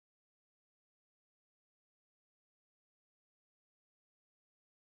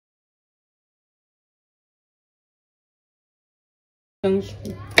Hello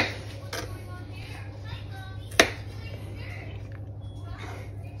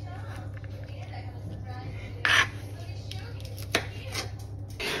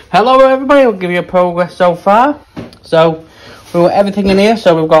everybody, I'll give you a progress so far. So we've got everything in here.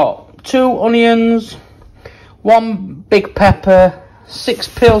 So we've got 2 onions, 1 big pepper, 6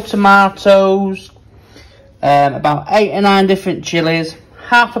 peeled tomatoes, about 8 or 9 different chilies,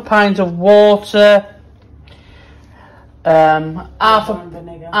 half a pint of water, half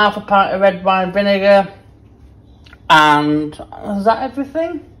a pint of red wine vinegar, and is that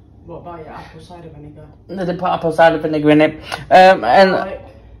everything? What about your apple cider vinegar? They put apple cider vinegar in it,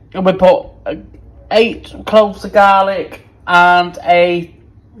 and we put 8 cloves of garlic and a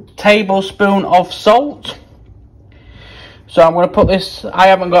tablespoon of salt. So I'm going to put this, I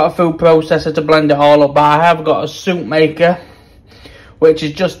haven't got a food processor to blend it all up, but I have got a soup maker, which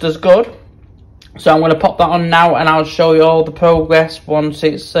is just as good. So I'm going to pop that on now, and I'll show you all the progress once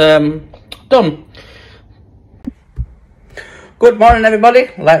it's done. Good morning everybody,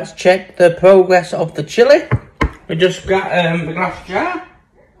 let's check the progress of the chilli. We just got the glass jar.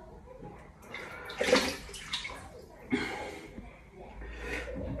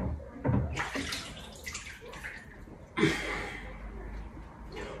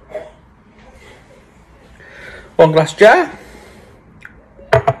 One glass jar.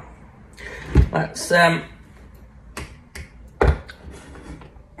 Let's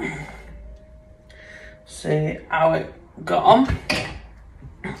see how it got on.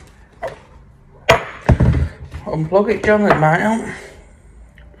 Unplug it, John, it might help.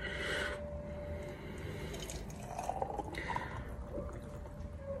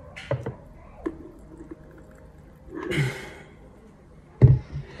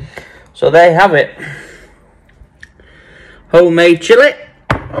 So there you have it. Homemade chilli.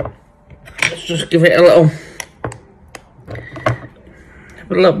 Let's just give it a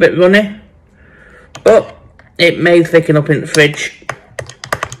little bit runny, but it may thicken up in the fridge.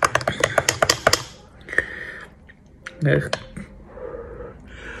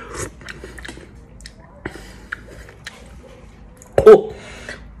 Oh,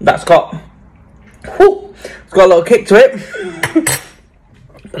 that's got, it's got a little kick to it.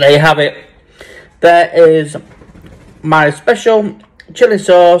 There you have it. There is my special chili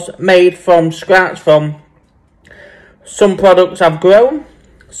sauce made from scratch from some products I've grown,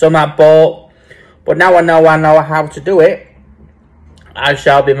 some I've bought, but now I know how to do it. I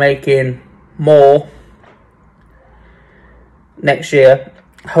shall be making more next year.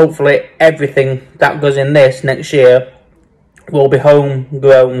 Hopefully everything that goes in this next year will be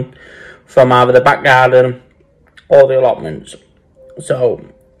homegrown from either the back garden or the allotments. So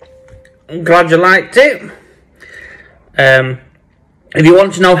I'm glad you liked it. If you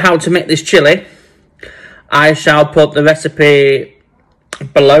want to know how to make this chili, I shall put the recipe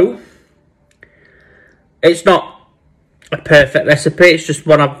below. It's not a perfect recipe, it's just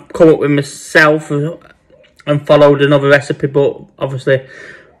one I've come up with myself and followed another recipe, but obviously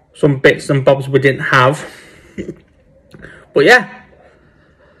some bits and bobs we didn't have. But yeah,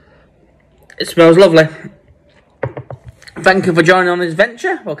 it smells lovely. Thank you for joining on this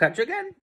venture. We'll catch you again.